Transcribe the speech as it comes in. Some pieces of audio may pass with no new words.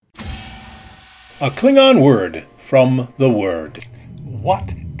A Klingon word from the Word.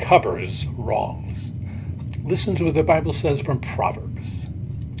 What covers wrongs? Listen to what the Bible says from Proverbs.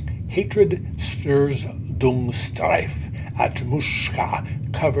 Hatred stirs dung strife, at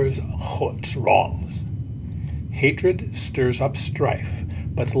mushka covers chutz wrongs. Hatred stirs up strife,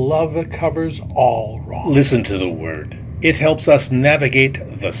 but love covers all wrongs. Listen to the Word. It helps us navigate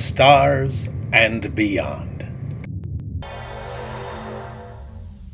the stars and beyond.